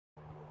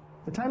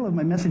The title of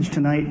my message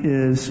tonight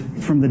is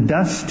From the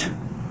Dust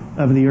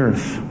of the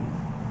Earth.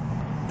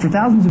 For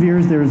thousands of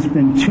years there has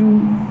been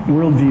two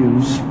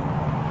worldviews.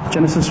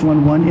 Genesis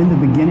 1:1, in the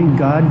beginning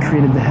God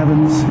created the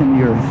heavens and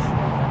the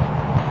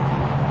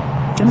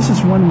earth. Genesis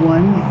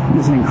 1:1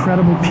 is an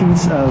incredible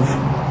piece of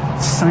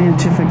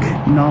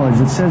scientific knowledge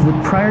that says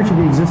that prior to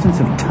the existence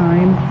of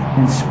time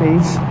and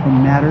space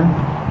and matter,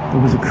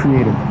 there was a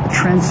creator, a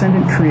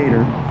transcendent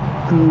creator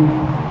who,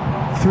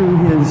 through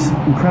his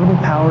incredible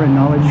power and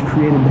knowledge,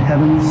 created the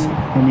heavens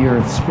and the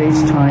earth,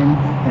 space, time,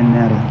 and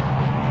matter.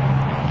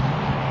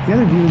 The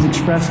other view is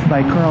expressed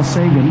by Carl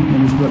Sagan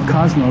in his book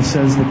Cosmos,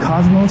 says the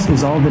cosmos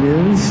is all that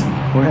is,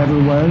 or ever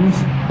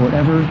was, or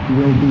ever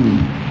will be.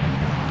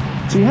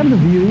 So you have the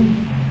view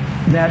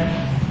that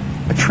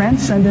a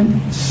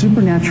transcendent,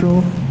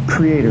 supernatural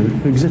creator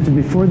who existed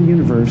before the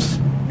universe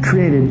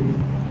created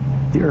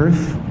the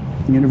earth,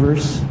 the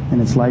universe,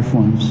 and its life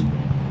forms.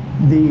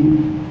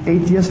 The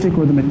atheistic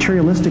or the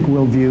materialistic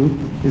worldview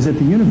is that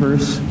the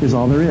universe is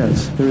all there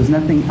is. There is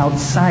nothing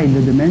outside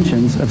the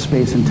dimensions of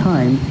space and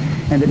time,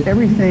 and that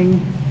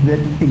everything that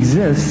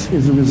exists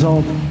is a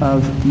result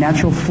of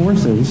natural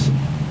forces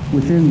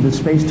within the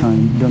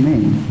space-time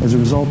domain. As a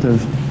result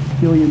of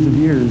billions of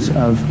years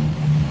of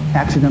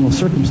accidental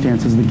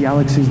circumstances, the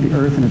galaxies, the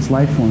earth, and its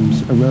life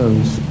forms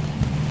arose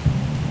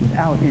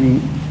without any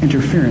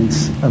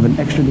interference of an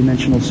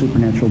extra-dimensional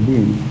supernatural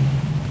being.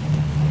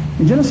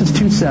 In Genesis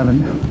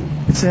 2:7,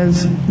 it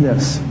says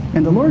this,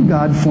 "And the Lord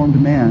God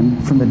formed man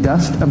from the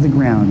dust of the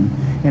ground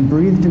and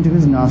breathed into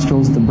his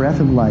nostrils the breath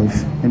of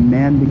life, and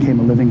man became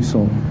a living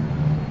soul."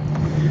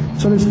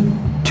 So there's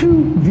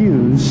two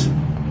views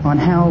on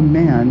how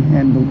man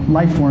and the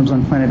life forms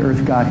on planet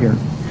Earth got here.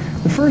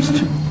 The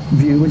first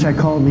view, which I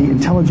call the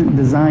intelligent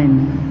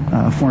design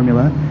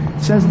formula,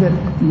 says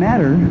that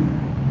matter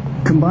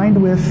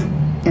combined with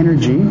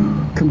energy,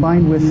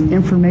 combined with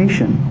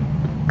information,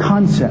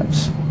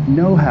 concepts,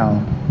 know-how,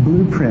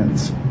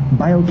 blueprints,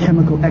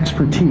 biochemical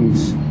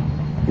expertise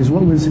is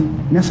what was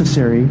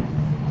necessary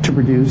to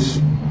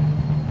produce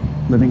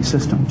living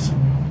systems.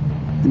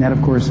 And that,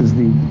 of course, is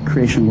the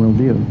creation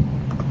worldview.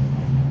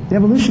 The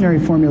evolutionary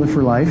formula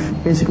for life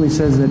basically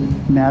says that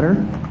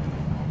matter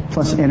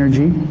plus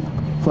energy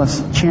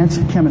plus chance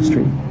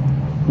chemistry,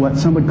 what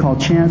some would call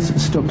chance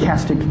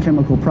stochastic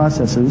chemical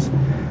processes,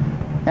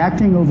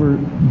 acting over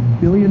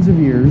billions of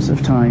years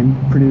of time,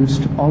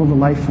 produced all of the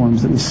life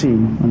forms that we see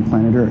on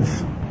planet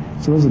Earth.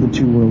 So those are the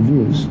two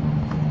worldviews.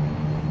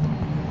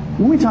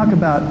 When we talk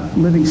about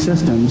living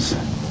systems,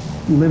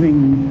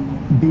 living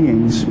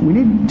beings, we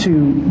need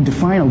to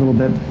define a little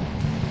bit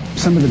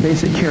some of the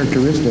basic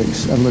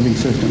characteristics of living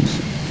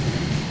systems.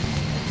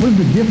 What is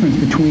the difference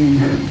between,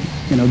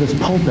 this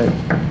pulpit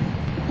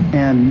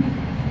and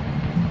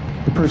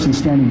the person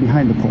standing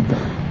behind the pulpit?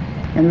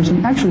 And there's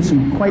actually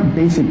some quite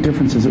basic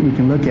differences that we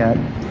can look at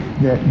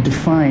that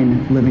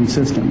define living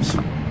systems.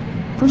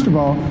 First of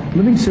all,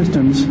 living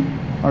systems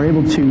are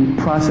able to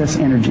process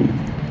energy.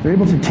 They're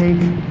able to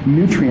take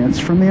nutrients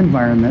from the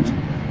environment,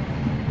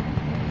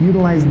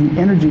 utilize the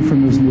energy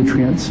from those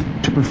nutrients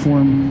to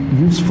perform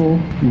useful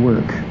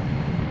work.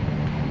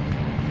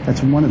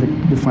 That's one of the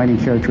defining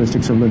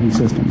characteristics of living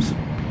systems.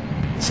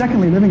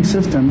 Secondly, living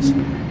systems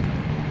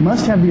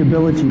must have the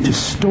ability to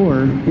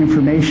store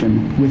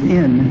information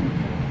within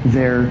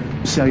their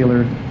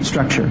cellular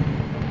structure.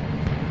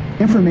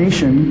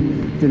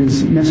 Information that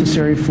is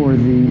necessary for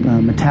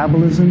the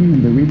metabolism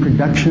and the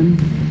reproduction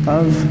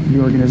of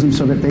the organism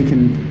so that they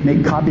can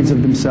make copies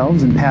of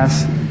themselves and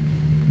pass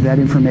that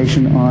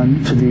information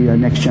on to the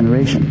next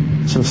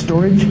generation. So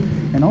storage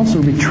and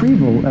also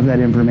retrieval of that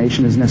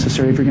information is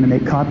necessary if you're going to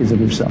make copies of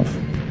yourself.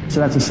 So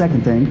that's the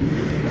second thing.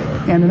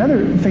 And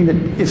another thing that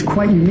is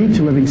quite unique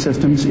to living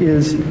systems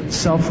is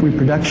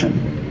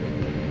self-reproduction.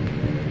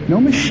 No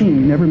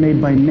machine ever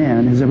made by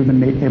man has ever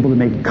been able to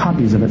make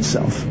copies of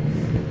itself.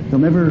 You'll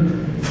never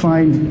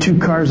find two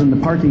cars in the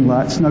parking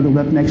lot snuggled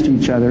up next to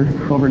each other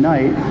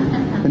overnight,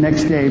 the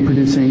next day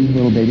producing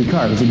little baby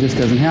cars. It just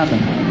doesn't happen.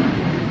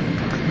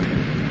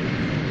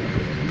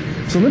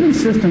 So living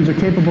systems are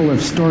capable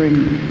of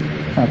storing,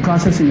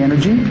 processing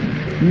energy,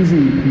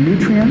 using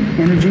nutrient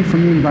energy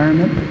from the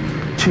environment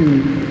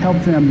to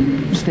help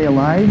them stay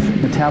alive,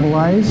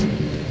 metabolize,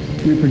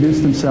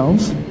 reproduce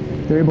themselves.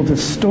 They're able to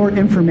store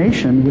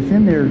information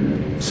within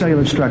their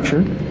cellular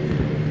structure.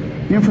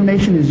 The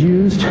information is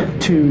used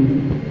to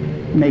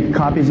make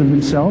copies of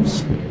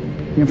themselves.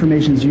 The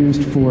information is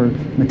used for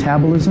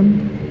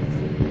metabolism.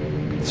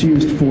 It's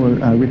used for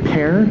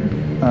repair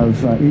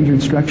of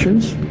injured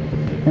structures.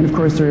 And of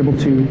course, they're able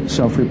to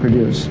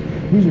self-reproduce.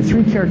 These are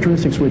three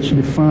characteristics which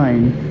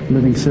define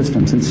living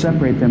systems and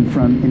separate them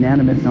from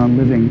inanimate,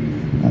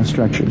 non-living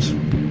structures.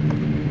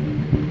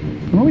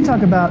 When we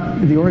talk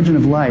about the origin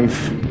of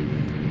life,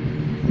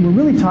 we're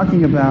really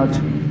talking about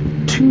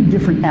two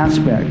different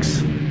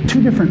aspects,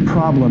 two different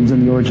problems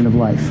in the origin of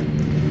life.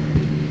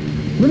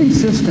 Living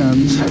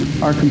systems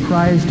are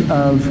comprised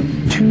of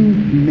two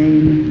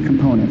main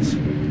components.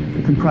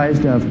 They're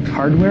comprised of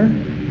hardware,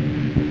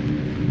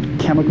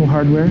 chemical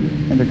hardware,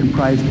 and they're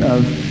comprised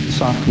of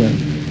software.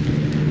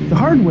 The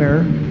hardware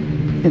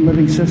in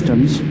living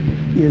systems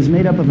is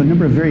made up of a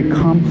number of very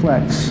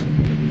complex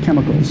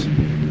chemicals.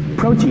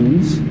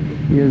 Proteins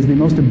is the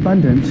most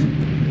abundant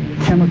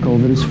chemical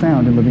that is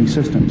found in living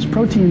systems.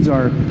 Proteins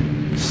are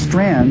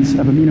strands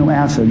of amino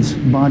acids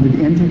bonded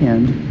end to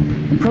end,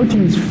 and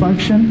proteins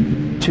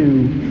function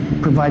to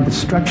provide the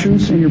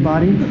structures in your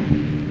body: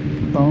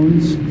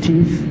 bones,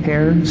 teeth,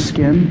 hair,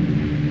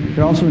 skin.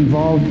 They're also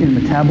involved in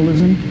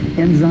metabolism.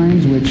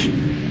 Enzymes which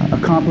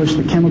accomplish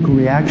the chemical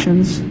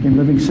reactions in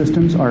living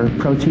systems are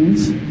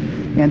proteins,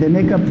 and they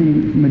make up the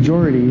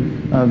majority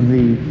of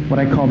what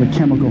I call the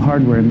chemical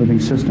hardware in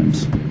living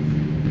systems.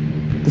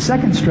 The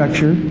second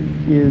structure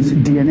is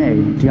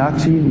DNA,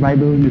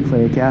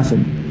 deoxyribonucleic acid.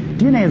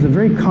 DNA is a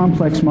very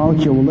complex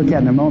molecule we'll look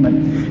at in a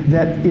moment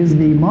that is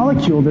the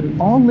molecule that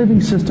all living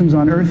systems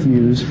on Earth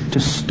use to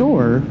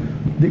store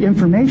the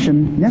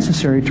information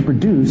necessary to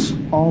produce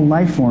all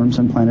life forms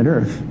on planet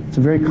Earth. It's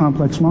a very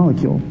complex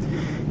molecule.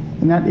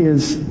 And that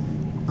is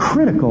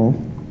critical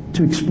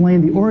to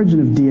explain the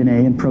origin of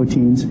DNA and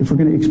proteins if we're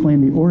going to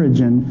explain the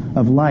origin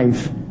of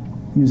life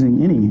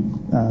using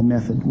any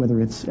method,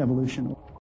 whether it's evolution or